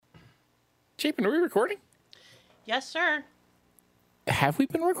Chapin, are we recording? Yes, sir. Have we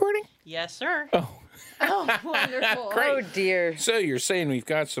been recording? Yes, sir. Oh. Oh, wonderful. Great. Oh, dear. So you're saying we've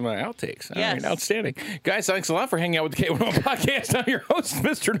got some outtakes. All Yes. right, outstanding. Guys, thanks a lot for hanging out with the K101 Podcast. I'm your host,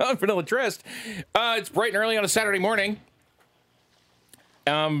 Mr. Non-Vanilla Trist. It's bright and early on a Saturday morning.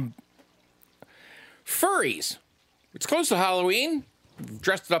 Furries. It's close to Halloween. We've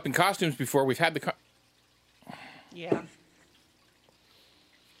dressed it up in costumes before. We've had the... Yeah.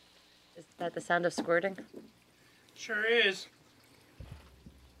 Is that the sound of squirting? Sure is.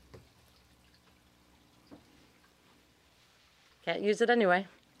 Can't use it anyway.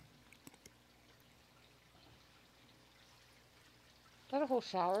 Is that a whole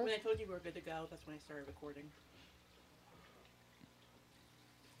shower? When I told you we were good to go, that's when I started recording.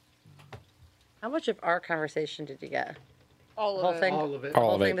 How much of our conversation did you get? All The whole thing? All of it. The All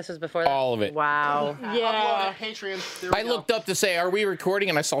whole of thing? it. This was before that? All of it. Wow. Yeah. Patreon. There we I go. looked up to say, are we recording?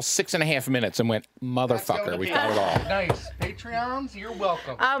 And I saw 6.5 minutes and went, motherfucker, we've got it all. Nice. Patreons, you're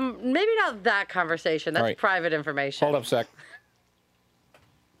welcome. Maybe not that conversation. That's All right. private information. Hold up a sec.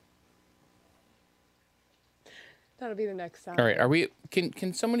 That'll be the next sound. All right, are we?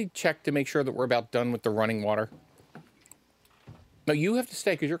 Can somebody check to make sure that we're about done with the running water? No, you have to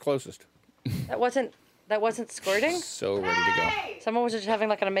stay because you're closest. That wasn't squirting? So ready to go. Someone was just having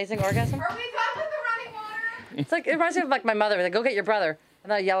like an amazing orgasm? Are we done with the running water? It's like, it reminds me of like my mother. Like, go get your brother. And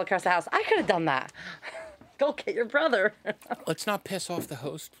then I yell across the house, I could have done that. Go get your brother. Let's not piss off the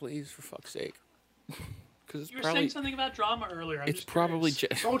host, please, for fuck's sake. Because it's You were probably saying something about drama earlier. I'm it's just probably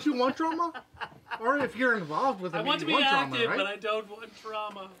curious. just. Don't you want drama? Or if you're involved with it, I want to you be want active, drama, right? but I don't want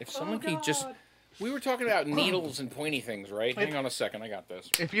drama. If someone Oh, could just. God. We were talking about needles and pointy things, right? Hang on a second, I got this.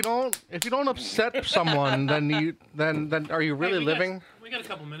 If you don't upset someone, then are you really Hey, living? We got a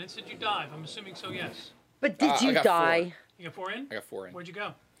couple minutes. Did you dive? I'm assuming so. Yes. But did I you got die? You got 4 in? I got 4 in. Where'd you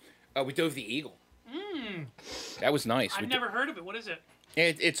go? We dove the Eagle. That was nice. I've never heard of it. What is it?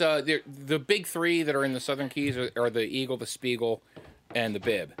 It's the big three that are in the Southern Keys are the Eagle, the Spiegel, and the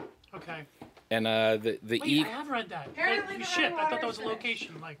Bib. Okay. And the Wait, I Eagle. have read that. Apparently You the shit. running I thought water that was is a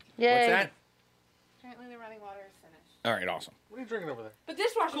location. Like, Yay. What's that? Apparently the running water is finished. All right, awesome. What are you drinking over there? The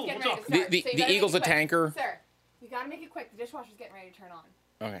dishwasher's Cool, getting we'll ready to talk. start. The so you gotta Eagle's make a it quick. tanker. Sir, you gotta make it quick. The dishwasher's getting ready to turn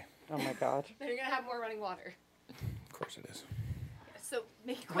on. Okay, Oh my God. Then you're gonna have more running water. of course it is. So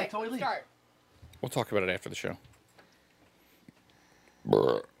make it Wait quick. till we leave. Start. We'll talk about it after the show.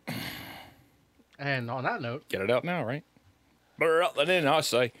 Brr. And on that note, Get it out now, right? Brr, let it in, I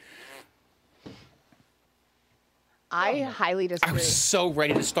say. I highly I disagree. was so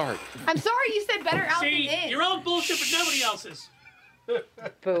ready to start. I'm sorry you said better out see, than in. your own bullshit, but nobody else's.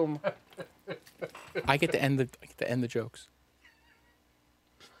 Boom. I get to end the jokes.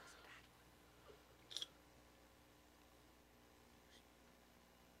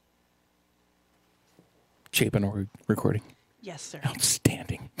 Chapin, are we recording? Yes, sir.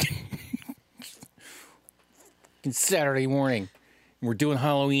 Outstanding. It's Saturday morning. And we're doing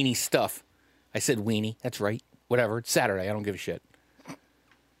Halloweeny stuff. I said weenie. That's right. Whatever. It's Saturday. I don't give a shit.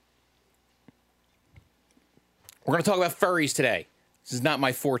 We're going to talk about furries today. This is not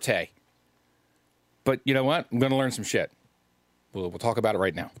my forte. But you know what? I'm going to learn some shit. We'll talk about it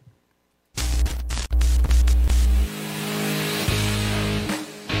right now.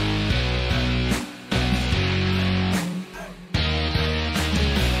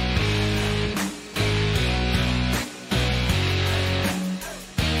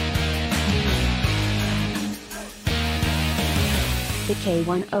 The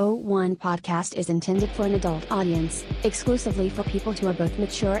K101 podcast is intended for an adult audience, exclusively for people who are both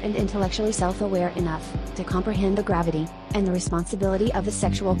mature and intellectually self-aware enough to comprehend the gravity and the responsibility of the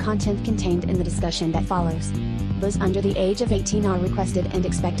sexual content contained in the discussion that follows. Those under the age of 18 are requested and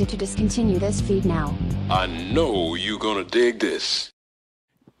expected to discontinue this feed now. I know you gonna dig this.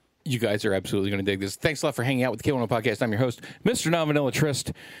 You guys are absolutely going to dig this. Thanks a lot for hanging out with the K101 Podcast. I'm your host, Mr. Non-Vanilla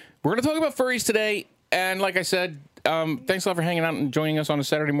Trist. We're going to talk about furries today. And like I said, thanks a lot for hanging out and joining us on a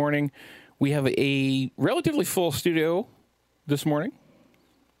Saturday morning. We have a relatively full studio this morning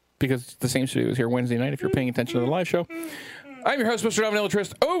because the same studio is here Wednesday night if you're paying attention to the live show. I'm your host, Mr. Non-Vanilla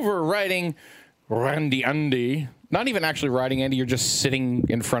Trist, overriding Randy Andy. Not even actually riding Andy. You're just sitting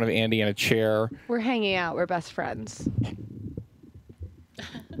in front of Andy in a chair. We're hanging out. We're best friends.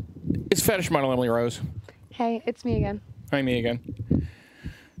 It's fetish model Emily Rose. Hey, it's me again. Hi, me again.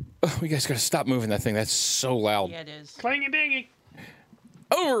 Oh, you guys got to stop moving that thing. That's so loud. Yeah, it is. Clang a dingy.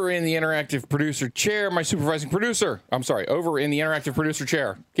 Over in the interactive producer chair, my supervising producer. I'm sorry, over in the interactive producer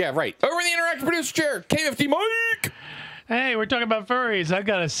chair. Yeah, right. Over in the interactive producer chair, KFT Mike. Hey, we're talking about furries. I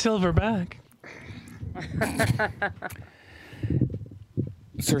got a silver back.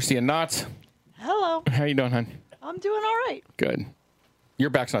 Cersei and Knott. Hello. How you doing, hon? I'm doing all right. Good. Your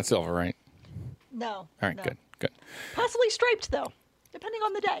back's not silver, right? No. All right, no. good. Possibly striped, though, depending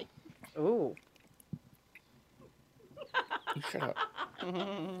on the day. Ooh. Shut up.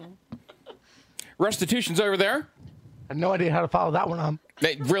 Restitution's over there. I had no idea how to follow that one up.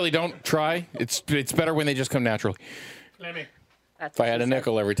 They really don't try. It's better when they just come naturally. Let me. That's If I had a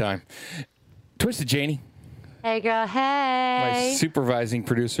nickel every time. Twisted Janie, Hey, girl. my Hey. supervising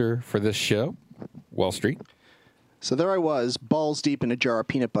producer for this show, Wall Street. So there I was, balls deep in a jar of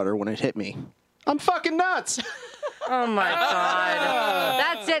peanut butter when it hit me. I'm fucking nuts. Oh, my God.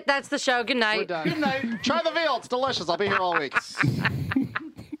 That's it. That's the show. Good night. Good night. Try the veal. It's delicious. I'll be here all week.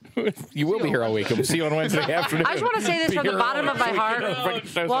 You will be here all week. We'll see you on Wednesday afternoon. I just want to say this Be from the here bottom all of my week.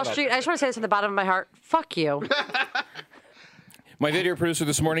 heart. Wall Street, I just want to say this from the bottom of my heart. Fuck you. My video producer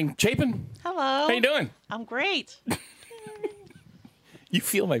this morning, Chapin. Hello. How you doing? I'm great. You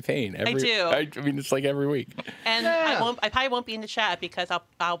feel my pain. do. I mean, it's like every week. And I probably won't be in the chat because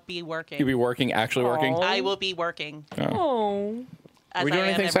I'll be working. You'll be working, actually working. I will be working. Oh. As Are we doing I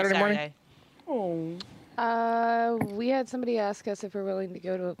am anything every Saturday morning? Oh. We had somebody ask us if we're willing to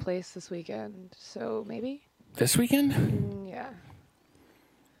go to a place this weekend, so maybe. This weekend? Yeah.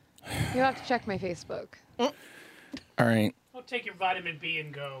 You'll have to check my Facebook. All right. I'll take your vitamin B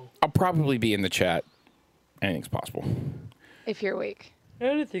and go. I'll probably be in the chat. Anything's possible. If you're awake.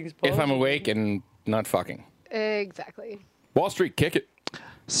 Anything's If I'm awake and not fucking. Exactly. Wall Street, kick it.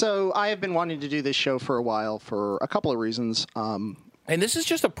 So I have been wanting to do this show for a while for a couple of reasons. And this is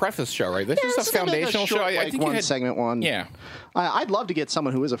just a preface show, right? This is This a is like foundational short, show. I like think one you had, segment one. Yeah. I'd love to get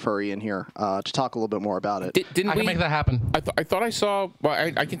someone who is a furry in here to talk a little bit more about it. Didn't I we can make that happen. I thought I saw. Well,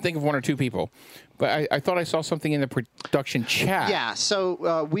 I can think of one or two people, but I thought I saw something in the production chat. Yeah,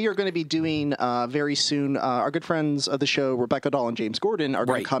 so we are going to be doing very soon. Our good friends of the show, Rebecca Dahl and James Gordon, are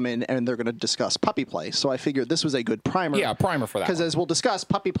going Right. to come in and they're going to discuss puppy play. So I figured this was a good primer. Yeah, primer for that Because one. as we'll discuss,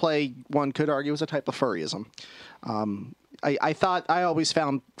 puppy play, one could argue, is a type of furryism. I thought I always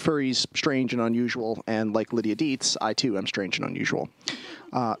found furries strange and unusual, and like Lydia Dietz, I too am strange and unusual.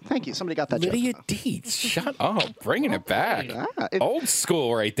 Thank you. Somebody got that Lydia joke. Dietz. Shut up. Bringing it back. It- Old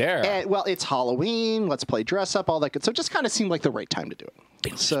school right there. And, well, it's Halloween. Let's play dress up, all that good. So it just kind of seemed like the right time to do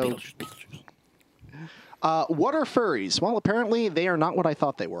it. So, what are furries? Well, apparently they are not what I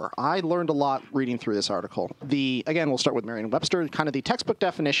thought they were. I learned a lot reading through this article. Again, we'll start with Merriam-Webster. Kind of the textbook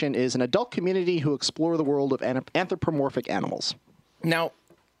definition is an adult community who explore the world of anthropomorphic animals. Now,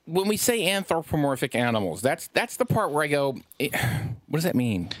 when we say anthropomorphic animals, that's the part where I go, what does that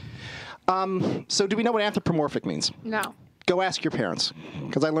mean? So do we know what anthropomorphic means? No. Go ask your parents,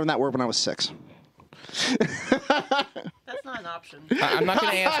 because I learned that word when I was 6. That's not an option. I'm not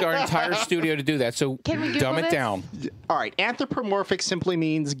going to ask our entire studio to do that, so Can we Google dumb it this? down. All right, anthropomorphic simply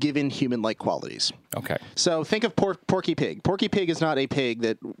means given human-like qualities. Okay. So think of Porky Pig. Porky Pig is not a pig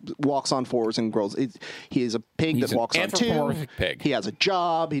that walks on fours and grows. He is a pig He's that an walks on two. anthropomorphic pig. He has a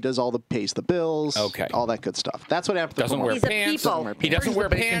job. He does pays the bills. Okay. All that good stuff. That's what Doesn't wear He's a anthropomorphic. people. pants. He doesn't wear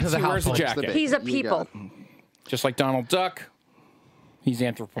bacon to pants. the He wears a household. jacket. He's a You got people. it. Just like Donald Duck, he's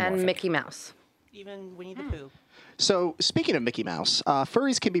anthropomorphic. And Mickey Mouse. Even Winnie the Pooh. So, speaking of Mickey Mouse,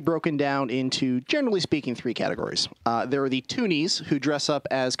 furries can be broken down into, generally speaking, 3 categories. There are the toonies, who dress up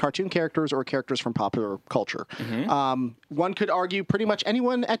as cartoon characters or characters from popular culture. One could argue pretty much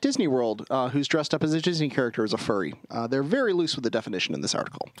anyone at Disney World who's dressed up as a Disney character is a furry. They're very loose with the definition in this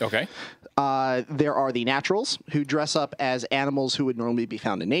article. Okay. There are the naturals, who dress up as animals who would normally be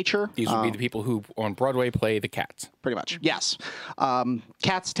found in nature. These would be the people who on Broadway play the cats. Pretty much, yes.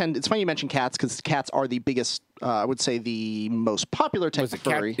 Cats tend. It's funny you mention cats because cats are the biggest. I would say the most popular type Was of it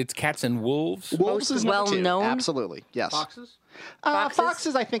furry. It's cats and wolves. Wolves Most is number 2. well-known? Absolutely, yes. Foxes?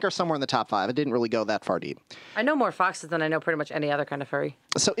 Foxes, I think, are somewhere in the top 5. I didn't really go that far deep. I know more foxes than I know pretty much any other kind of furry.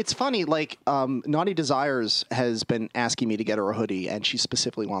 So it's funny, like, Naughty Desires has been asking me to get her a hoodie, and she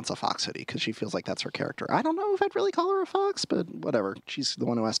specifically wants a fox hoodie because she feels like that's her character. I don't know if I'd really call her a fox, but whatever. She's the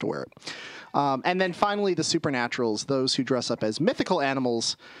one who has to wear it. And then finally, the supernaturals, those who dress up as mythical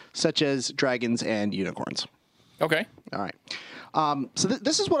animals, such as dragons and unicorns. Okay. All right. So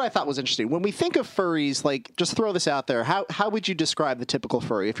this is what I thought was interesting. When we think of furries, like, just throw this out there, how would you describe the typical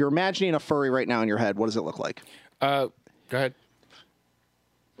furry? If you're imagining a furry right now in your head, what does it look like? Go ahead.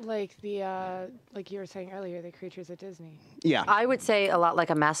 Like like you were saying earlier, the creatures at Disney. Yeah. I would say a lot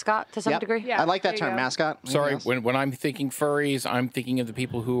like a mascot to some Yep. degree. Yeah. I like that there you term, go. mascot. Sorry, Yes. when I'm thinking furries, I'm thinking of the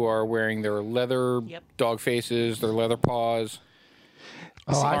people who are wearing their leather Yep. dog faces, their leather paws.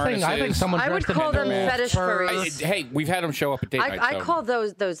 Oh, I think someone I would dressed in call a them full fetish fur- furries. Hey, we've had them show up at date night. I so. call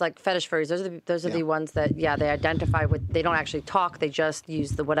those like fetish furries. Those are the ones that they identify with. They don't actually talk. They just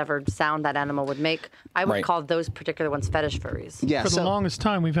use the whatever sound that animal would make. I would Right. call those particular ones fetish furries. Yeah. For the longest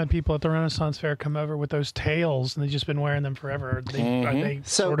time, we've had people at the Renaissance Fair come over with those tails, and they've just been wearing them forever. Are they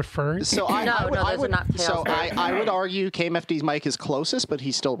sort of furry? So I those would are not tails. So I would argue KMFD's Mike is closest, but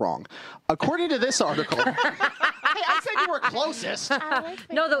he's still wrong. According to this article, hey, I said you were closest.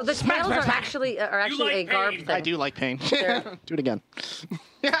 No, the tails are actually a garb thing. I do like pain. Do it again.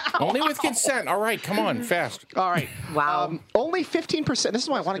 Only with consent. All right, come on, fast. All right. Wow. Only 15%. This is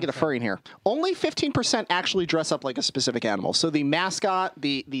why I want to get a furry in here. Only 15% actually dress up like a specific animal. So the mascot,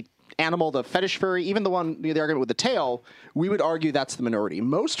 the animal, the fetish furry, even the one the argument with the tail, we would argue that's the minority.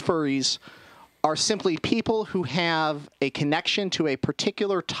 Most furries are simply people who have a connection to a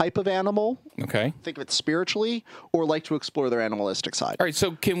particular type of animal. Okay. Think of it spiritually, or like to explore their animalistic side. All right,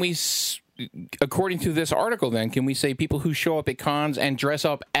 so can we, according to this article then, can we say people who show up at cons and dress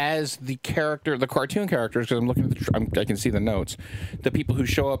up as the character, the cartoon characters, because I'm looking at I can see the notes, the people who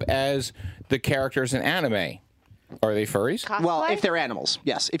show up as the characters in anime, are they furries? Cosplay? Well, if they're animals,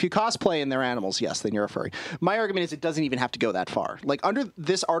 yes. If you cosplay and they're animals, yes, then you're a furry. My argument is it doesn't even have to go that far. Like, under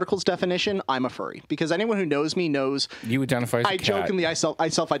this article's definition, I'm a furry. Because anyone who knows me knows... You identify as a cat. Jokingly, I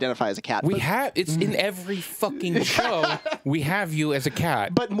self-identify as a cat. It's in every fucking show, we have you as a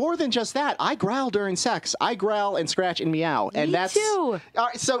cat. But more than just that, I growl during sex. I growl and scratch and meow. And that's too.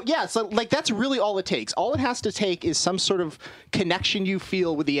 So that's really all it takes. All it has to take is some sort of connection you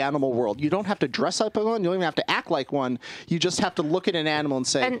feel with the animal world. You don't have to dress up as one. You don't even have to act like one. You just have to look at an animal and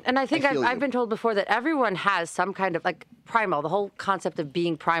say, and I think feel I've you. been told before that everyone has some kind of, like, primal, the whole concept of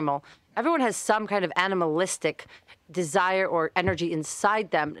being primal. Everyone has some kind of animalistic desire or energy inside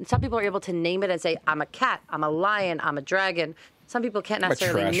them. And some people are able to name it and say, I'm a cat, I'm a lion, I'm a dragon. Some people can't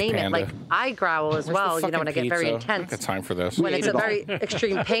necessarily trash name panda. it. Like, I growl as Where's well, the when I get very fucking intense. pizza? I got time for this. When it's a very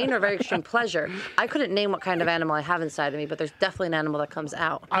extreme pain or very extreme pleasure. I couldn't name what kind of animal I have inside of me, but there's definitely an animal that comes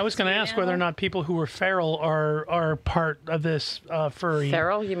out. I was going to ask whether or not people who are feral are part of this furry.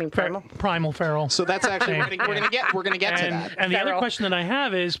 Feral? You mean primal? Primal feral. So that's actually we're gonna get to that. And the other Feral. question that I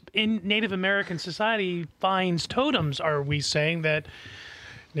have is, in Native American society finds totems. Are we saying that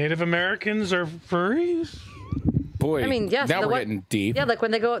Native Americans are furries? Boy, I mean, yes. now we're getting deep. Yeah, like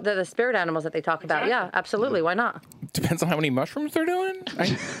when they go, the spirit animals that they talk about. Yeah, absolutely. Why not? Depends on how many mushrooms they're doing.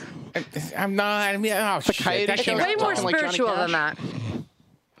 I'm not. I mean, oh shit, coyote that It's came shows way out more talking like Johnny spiritual than Cash?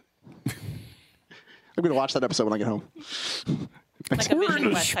 that. I'm gonna watch that episode when I get home. Like a Vision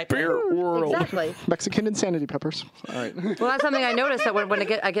Quest type thing. Spirit world. Exactly. Mexican insanity peppers. All right. Well, that's something I noticed that when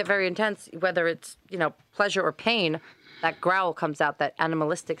I get very intense, whether it's pleasure or pain, that growl comes out, that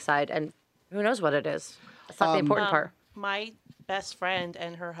animalistic side, and who knows what it is. That's not the important part. My best friend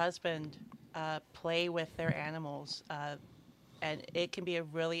and her husband play with their animals, and it can be a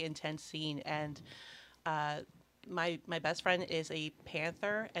really intense scene. And my best friend is a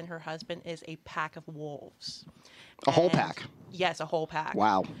panther, and her husband is a pack of wolves. A whole And- pack. Yes, a whole pack.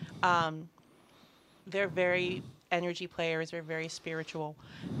 Wow. They're very energy players. They're very spiritual.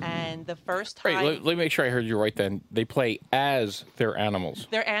 And the first Right, time let me make sure I heard you right then. They play as their animals.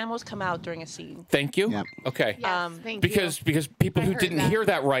 their animals come out during a scene. Thank you. Yep. Okay. Yes, thank Because you. people I who heard didn't that. hear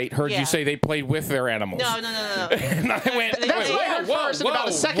that right heard Yeah. you say they played with their animals. No. And I went, That's what I heard first, and about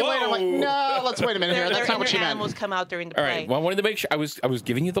a second later, I'm like, no, let's wait a minute here. Their That's not what she inner meant. animals come out during the All play. right. Well, I wanted to make sure I was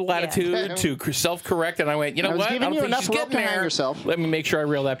giving you the latitude to self-correct, and I went, you know I was what? giving I don't you think enough she's rope getting to hang there. yourself. Let me make sure I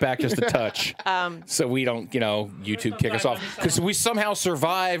reel that back just a touch, so we don't, YouTube kick us off because we somehow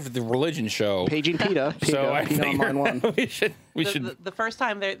survived the religion show. Paging PETA. So I PETA on line one. figured we should. The first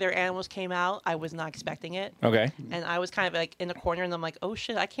time their animals came out, I was not expecting it. Okay. And I was kind of like in the corner, and I'm like, oh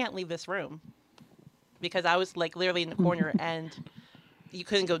shit, I can't leave this room. Because I was like literally in the corner, and you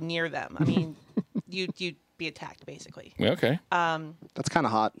couldn't go near them. I mean, you'd be attacked, basically. Okay. That's kind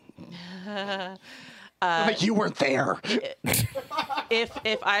of hot. Like you weren't there. If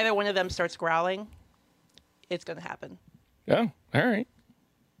either one of them starts growling, it's going to happen. Oh, all right.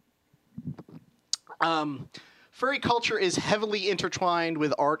 Furry culture is heavily intertwined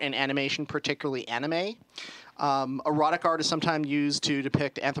with art and animation, particularly anime. Erotic art is sometimes used to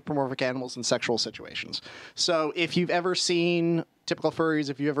depict anthropomorphic animals in sexual situations. So if you've ever seen typical furries,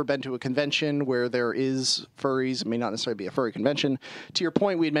 if you've ever been to a convention where there is furries, it may not necessarily be a furry convention. To your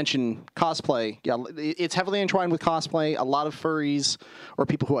point, we had mentioned cosplay. Yeah, it's heavily entwined with cosplay. A lot of furries or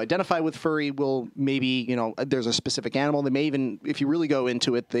people who identify with furry will maybe, there's a specific animal. They may even, if you really go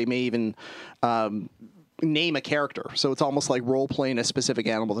into it, they may even name a character. So it's almost like role-playing a specific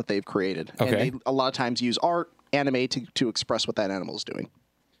animal that they've created. Okay. And they a lot of times use art anime to express what that animal is doing.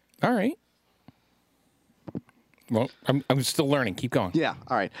 All right. Well, I'm still learning. Keep going. Yeah.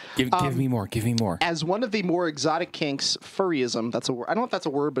 All right. Give me more. Give me more. As one of the more exotic kinks, furryism, that's a word. I don't know if that's a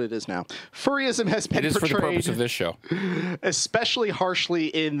word, but it is now. Furryism has been It is portrayed for the purpose of this show. especially harshly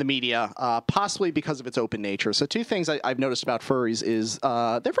in the media, possibly because of its open nature. So two things I've noticed about furries is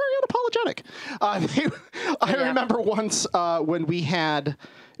they're very unapologetic. I remember once when we had...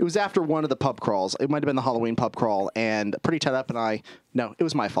 It was after one of the pub crawls. It might have been the Halloween pub crawl, and Pretty Tied Up and I... No, it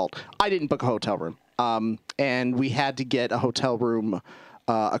was my fault. I didn't book a hotel room. And we had to get a hotel room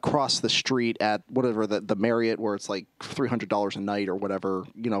across the street at whatever the Marriott, where it's like $300 a night or whatever,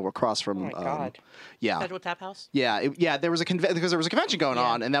 across from. Oh my God. Yeah. Federal Tap House? Yeah. There was because there was a convention going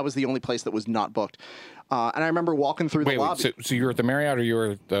on, and that was the only place that was not booked. And I remember walking through the lobby. So you were at the Marriott or you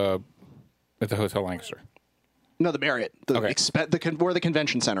were at the Hotel Lancaster? No, the Marriott, where the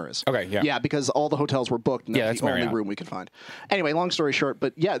convention center is. Okay, yeah. Yeah, because all the hotels were booked, and that's the only Marriott. room we could find. Anyway, long story short,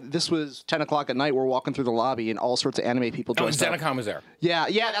 but yeah, this was 10 o'clock at night. We're walking through the lobby, and all sorts of anime people Oh, and dressed up. Zenicom was there. Yeah,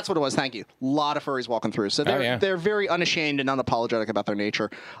 that's what it was. Thank you. A lot of furries walking through. So they're very unashamed and unapologetic about their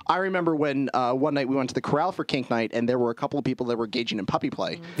nature. I remember when one night we went to the Corral for Kink Night, and there were a couple of people that were engaging in puppy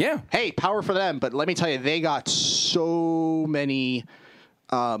play. Yeah. Hey, power for them. But let me tell you, they got so many...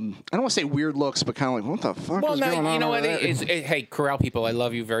 I don't want to say weird looks, but kind of like, what the fuck is going on? You know over what? there? Hey, Corral people, I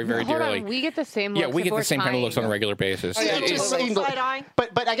love you very, very Hold dearly. on, we get the same looks. Yeah, we if get we're the same kind of looks on a tying. regular basis. Yeah, it just seemed like-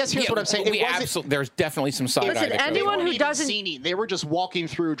 but I guess here's what I'm saying. It wasn't, there's definitely some side eye. Listen, that goes anyone on. who doesn't- they were just walking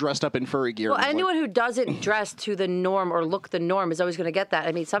through dressed up in furry gear. Well, and anyone who doesn't dress to the norm or look the norm is always going to get that.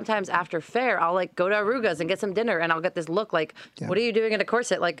 I mean, sometimes after fair, I'll go to Aruga's and get some dinner, and I'll get this look like, what are you doing in a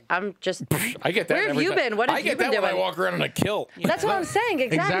corset? Like, I'm just. I get that. Where have every you time. been? What have I you get been that doing? when I walk around in a kilt. That's what I'm saying.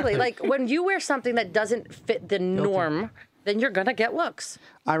 Exactly. Exactly. Like when you wear something that doesn't fit the norm, then you're gonna get looks.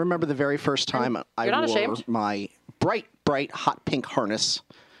 I remember the very first time I You're not wore ashamed? my bright hot pink harness.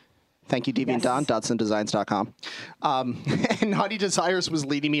 Thank you, Deviant Don, DodsonDesigns.com. And Naughty Desires was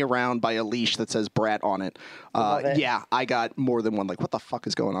leading me around by a leash that says Brat on it. Love it. Yeah, I got more than one, like, what the fuck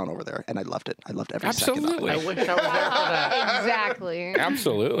is going on over there? And I loved it. I loved every second of it. Absolutely. I wish I was there for that. Exactly.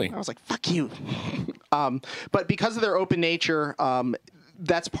 Absolutely. I was like, fuck you. But because of their open nature,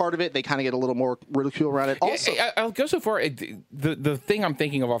 that's part of it. They kind of get a little more ridicule around it. Also, I'll go so far. The thing I'm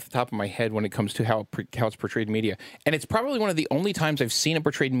thinking of off the top of my head when it comes to how it's portrayed in media, and it's probably one of the only times I've seen it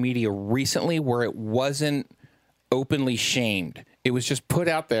portrayed in media recently where it wasn't openly shamed. It was just put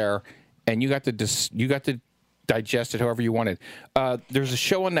out there, and you got to digest it however you wanted. There's a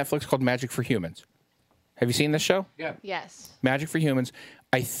show on Netflix called Magic for Humans. Have you seen this show? Yeah. Yes. Magic for Humans.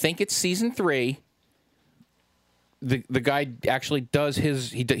 I think it's season 3. The guy actually does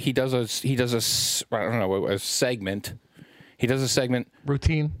he does a segment. He does a segment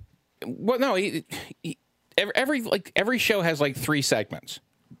routine. Well, no, every show has like 3 segments,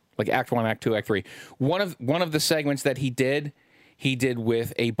 like Act 1, Act 2, Act 3. One of the segments that he did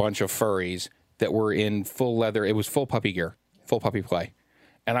with a bunch of furries that were in full leather. It was full puppy gear, full puppy play,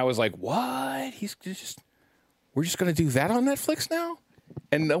 and I was like, "What? We're just gonna do that on Netflix now,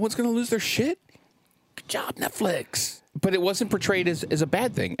 and no one's gonna lose their shit." Good job, Netflix. But it wasn't portrayed as a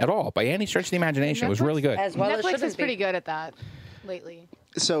bad thing at all by any stretch of the imagination. It was really good. Netflix is pretty good at that lately.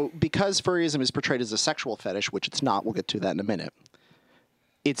 so because furryism is portrayed as a sexual fetish, which it's not, we'll get to that in a minute,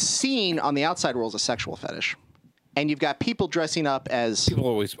 it's seen on the outside world as a sexual fetish. And you've got people dressing up as... People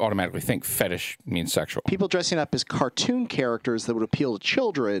always automatically think fetish means sexual. People dressing up as cartoon characters that would appeal to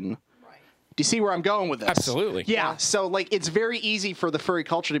children. Do you see where I'm going with this? Absolutely. Yeah. So, it's very easy for the furry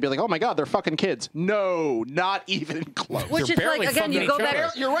culture to be like, oh, my God, they're fucking kids. No, not even close. Which is like, again, you go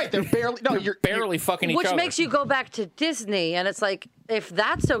back... You're right. They're barely... No, you're barely fucking each Which other. makes you go back to Disney, and it's like, if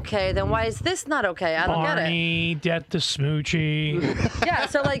that's okay, then why is this not okay? I don't get it. Barney, Death the Smoochie. Yeah,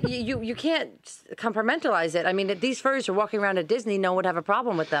 so you can't compartmentalize it. I mean, if these furries are walking around at Disney, no one would have a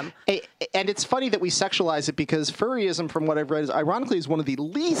problem with them. And it's funny that we sexualize it because furryism, from what I've read, ironically is one of the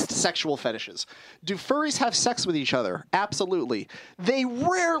least sexual fetishes. Do furries have sex with each other? Absolutely. They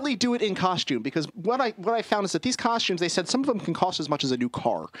rarely do it in costume because what I found is that these costumes, they said some of them can cost as much as a new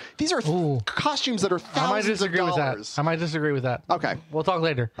car. These are costumes that are thousands of dollars. I might disagree with that. Okay. We'll talk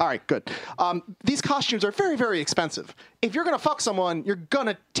later. All right, good. These costumes are very, very expensive. If you're going to fuck someone, you're going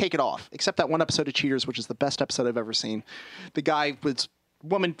to take it off. Except that one episode of Cheaters, which is the best episode I've ever seen.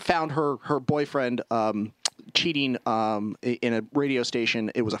 Woman found her boyfriend cheating in a radio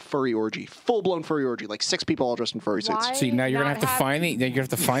station. It was a furry orgy, full-blown furry orgy, like 6 people all dressed in furry suits. See, now you're gonna have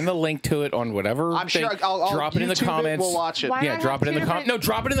to find the link to it on whatever. I'm thing. sure I'll drop it in the YouTube comments. We'll watch it. Yeah, drop it in the comments. No,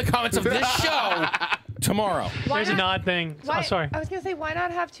 drop it in the comments of this show tomorrow. Why There's an not- odd thing. Why, Oh, sorry. I was gonna say, why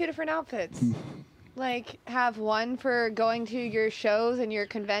not have 2 different outfits? like have one for going to your shows and your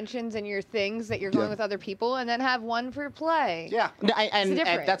conventions and your things that you're going with other people, and then have one for play? Yeah, and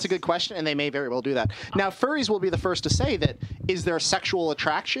that's a good question, and they may very well do that. Now, furries will be the first to say that. Is there sexual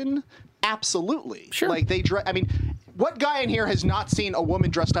attraction? Absolutely. Sure. Like I mean, what guy in here has not seen a woman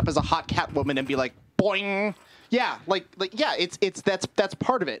dressed up as a hot cat woman and be like, boing? Yeah, that's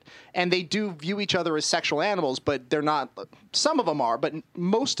part of it. And they do view each other as sexual animals, but they're not. Some of them are, but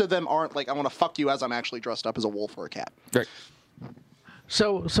most of them aren't. Like, I want to fuck you as I'm actually dressed up as a wolf or a cat. Right.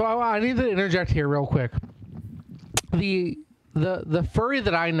 So I need to interject here real quick. The furry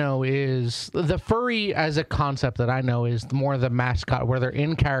that I know is the furry as a concept that I know is more the mascot, where they're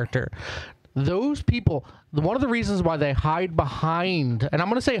in character. Those people, one of the reasons why they hide behind, and I'm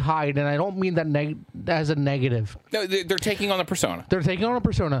going to say hide, and I don't mean that as a negative. No, they're taking on the persona. They're taking on a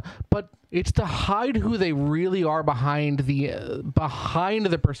persona, but it's to hide who they really are behind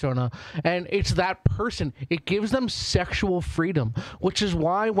the persona, and it's that person. It gives them sexual freedom, which is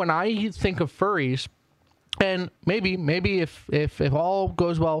why when I think of furries, and maybe if all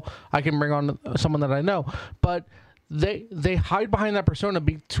goes well, I can bring on someone that I know, but they hide behind that persona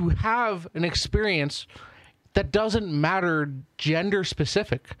to have an experience that doesn't matter gender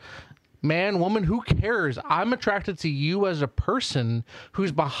specific. Man, woman, who cares? I'm attracted to you as a person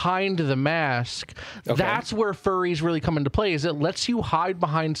who's behind the mask. Okay. That's where furries really come into play, is it lets you hide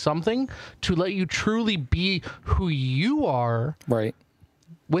behind something to let you truly be who you are. Right.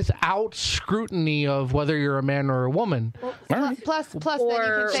 Without scrutiny of whether you're a man or a woman. Well, plus, or then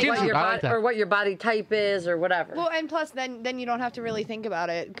you can say what your body type is, or whatever. Well, and plus, then you don't have to really think about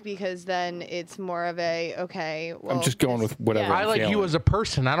it, because then it's more of a well, I'm just going with whatever. I like you as a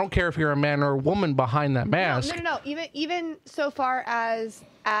person. I don't care if you're a man or a woman behind that mask. No. Even so far as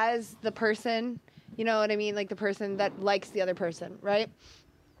the person, you know what I mean, like the person that likes the other person, right?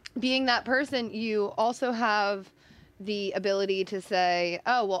 Being that person, you also have the ability to say,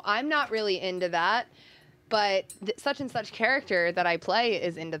 oh, well, I'm not really into that, but such and such character that I play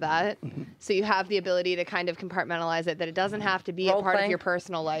is into that. Mm-hmm. So you have the ability to kind of compartmentalize it, that it doesn't have to be a part of your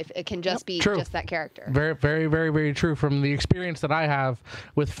personal life. It can just be just that character. Very, very, very, very true. From the experience that I have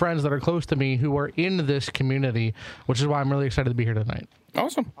with friends that are close to me who are in this community, which is why I'm really excited to be here tonight.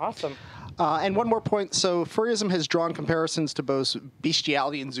 Awesome. And one more point. So furryism has drawn comparisons to both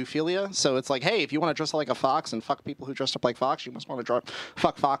bestiality and zoophilia. So it's like, hey, if you want to dress up like a fox and fuck people who dress up like fox, you must want to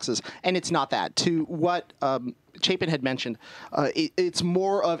fuck foxes. And it's not that. To what Chapin had mentioned, it's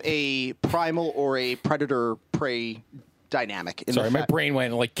more of a primal or a predator-prey dynamic. Sorry, my brain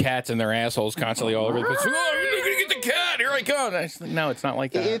went like cats and their assholes constantly all over the place. Oh, you're going to get the cat. Here I come. No, it's not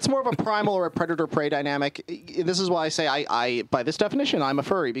like that. It's more of a primal or a predator-prey dynamic. This is why I say I by this definition, I'm a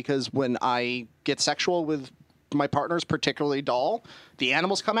furry, because when I get sexual with my partners, particularly doll, the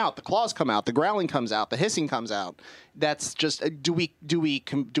animals come out, the claws come out, the growling comes out, the hissing comes out. That's just do we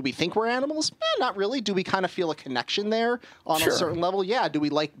think we're animals? Not really. Do we kind of feel a connection there on a certain level? Yeah. Do we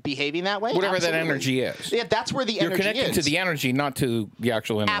like behaving that way? Whatever Absolutely. That energy is. Yeah, that's where the You're energy is. You're connecting to the energy, not to the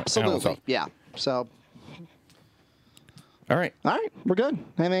actual animal. Absolutely. Yeah. So. All right. We're good.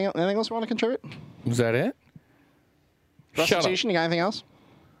 Anything else you want to contribute? Was that it? Restitution. You got anything else?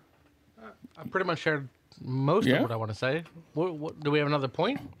 I pretty much shared most of what I want to say. What, do we have another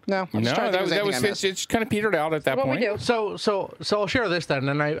point? No. It's kind of petered out at that point. We do. So I'll share this then,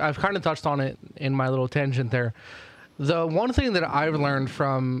 and I've kind of touched on it in my little tangent there. The one thing that I've learned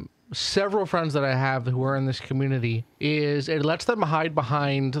from several friends that I have who are in this community is it lets them hide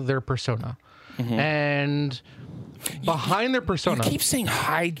behind their persona. Mm-hmm. And behind their persona. You keep saying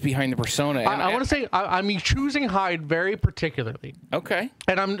hide behind the persona. I want to say I'm choosing hide very particularly. Okay.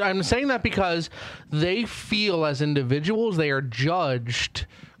 And I'm saying that because they feel as individuals they are judged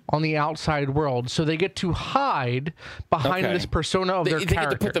on the outside world, so they get to hide behind this persona of their character. They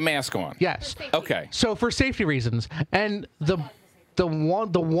get to put the mask on. Yes. Okay. So for safety reasons, and the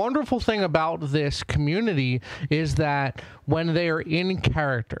wonderful thing about this community is that when they are in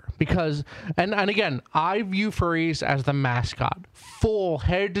character, because and again, I view furries as the mascot, full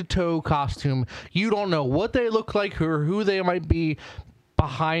head to toe costume. You don't know what they look like or who they might be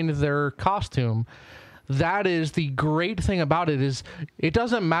behind their costume. That is the great thing about it, is it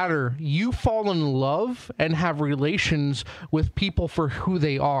doesn't matter. You fall in love and have relations with people for who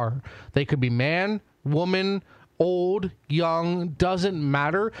they are. They could be man, woman, old, young, doesn't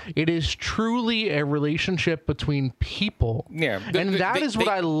matter. It is truly a relationship between people. Yeah. And that is what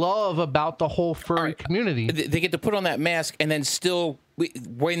I love about the whole furry community. They get to put on that mask, and then still,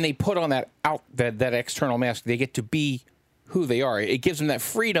 when they put on that external mask, they get to be who they are. It gives them that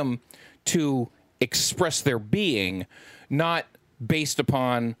freedom to express their being, not based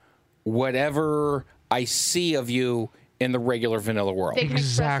upon whatever I see of you in the regular vanilla world. They can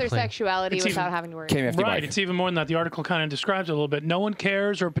express their sexuality It's without even- having to worry. KMFD Right, Mike. it's even more than that. The article kind of describes it a little bit. No one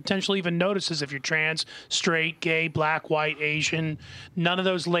cares or potentially even notices if you're trans, straight, gay, black, white, Asian. None of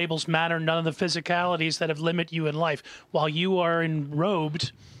those labels matter. None of the physicalities that have limit you in life. While you are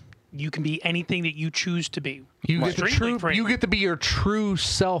enrobed, you can be anything that you choose to be. You get, you get to be your true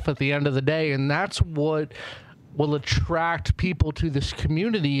self at the end of the day, and that's what will attract people to this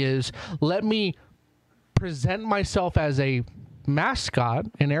community is let me present myself as a mascot,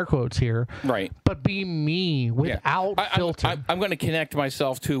 in air quotes here, right? But be me without filter. I'm going to connect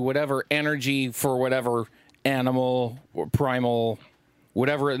myself to whatever energy for whatever animal or primal,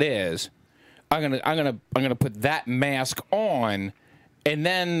 whatever it is. I'm gonna put that mask on, and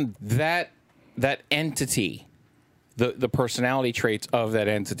then that entity, the personality traits of that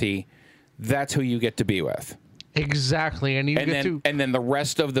entity, that's who you get to be with. Exactly, and then the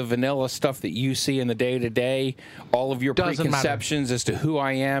rest of the vanilla stuff that you see in the day to day, all of your Doesn't preconceptions as to who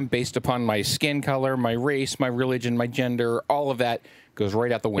I am based upon my skin color, my race, my religion, my gender, all of that goes right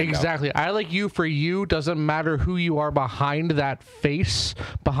out the window. Exactly. I like you for you. Doesn't matter who you are behind that face,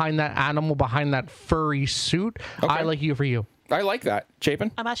 behind that animal, behind that furry suit. Okay. I like you for you. I like that.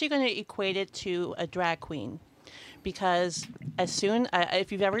 Chapin? I'm actually going to equate it to a drag queen. Because as soon,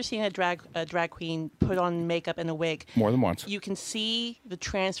 if you've ever seen a drag queen put on makeup and a wig, More than once. you can see the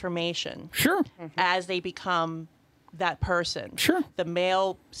transformation. Sure. As they become that person. Sure. The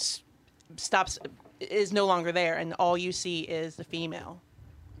male is no longer there, and all you see is the female.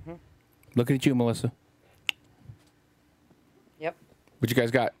 Looking at you, Melissa. Yep. What you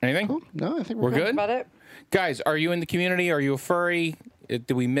guys got? Anything? Cool. No, I think we're good. That's about it. Guys, are you in the community? Are you a furry?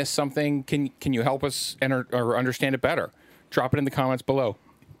 Did we miss something? Can you help us or understand it better? Drop it in the comments below.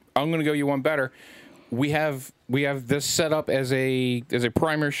 I'm going to go you one better. We have this set up as a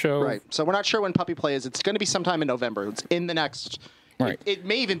primer show. Right. So we're not sure when Puppy Play is. It's going to be sometime in November. It's in the next. Right. It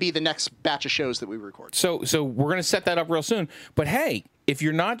may even be the next batch of shows that we record. So we're going to set that up real soon. But hey, if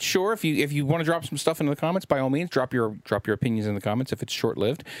you're not sure, if you want to drop some stuff into the comments, by all means, drop your opinions in the comments. If it's short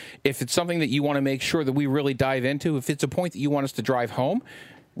lived, if it's something that you want to make sure that we really dive into, if it's a point that you want us to drive home,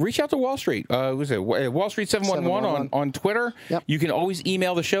 reach out to Wall Street. Was it Wall Street 711 on Twitter? Yep. You can always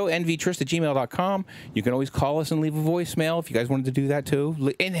email the show, nvtrist@gmail.com. You can always call us and leave a voicemail if you guys wanted to do that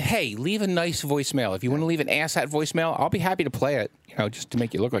too. And hey, leave a nice voicemail. If you want to leave an asshat voicemail, I'll be happy to play it. Just to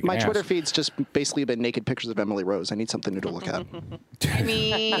make you look like My an ass. Twitter feed's just basically been naked pictures of Emily Rose. I need something new to look at. I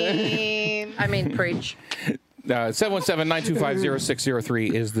mean, preach.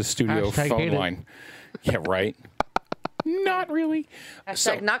 717-925-0603 is the studio Hashtag phone hate it. line. Yeah, right. Not really.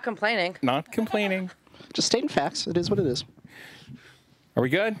 Hashtag not complaining. Not complaining. Just stating facts. It is what it is. Are we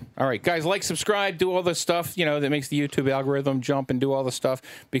good? All right, guys, like, subscribe, do all the stuff, that makes the YouTube algorithm jump and do all the stuff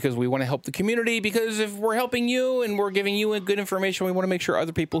because we want to help the community because if we're helping you and we're giving you good information, we want to make sure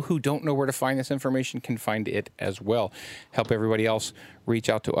other people who don't know where to find this information can find it as well. Help everybody else reach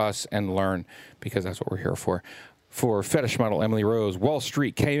out to us and learn because that's what we're here for. For Fetish Model Emily Rose, Wall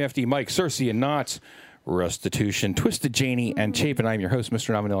Street, KMFD Mike, Cersei and Knots, Restitution, Twisted Janie, and Chapin. I'm your host,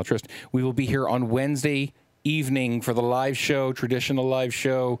 Mr. Nominella Trist. We will be here on Wednesday evening for the live show, traditional live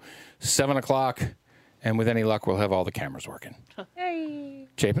show, 7 o'clock. And with any luck, we'll have all the cameras working. Hey.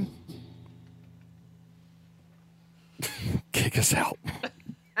 Chapin? Kick us out.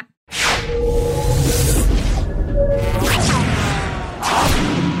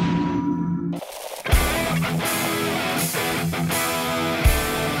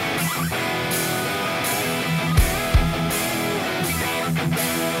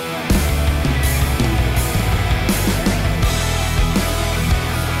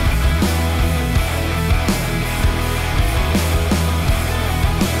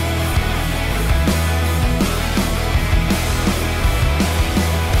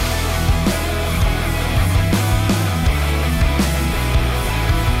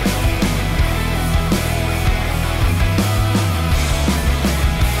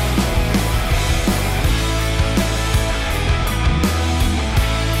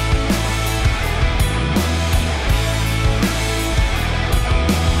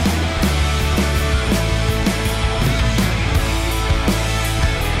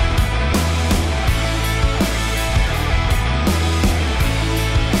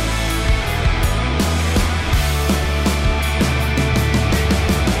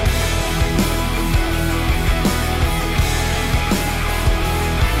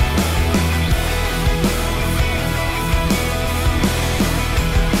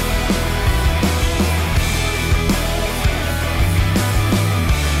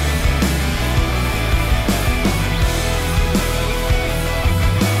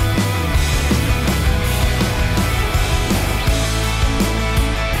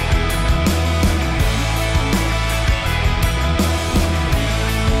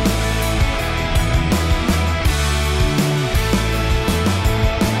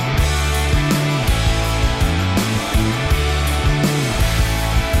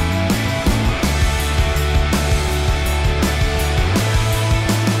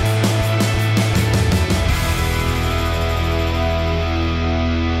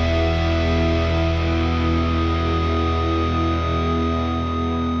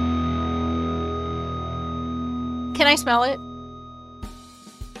 Can I smell it?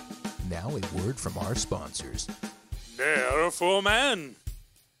 Now a word from our sponsors. They're for men.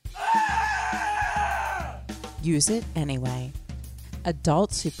 Use it anyway.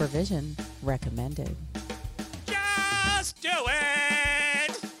 Adult supervision recommended. Just do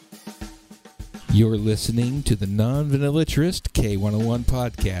it! You're listening to the Non-Vanillatrist K101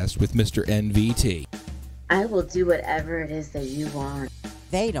 podcast with Mr. NVT. I will do whatever it is that you want.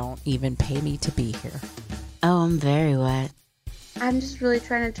 They don't even pay me to be here. Oh, I'm very wet. I'm just really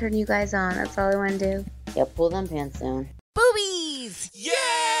trying to turn you guys on. That's all I want to do. Yeah, pull them pants down.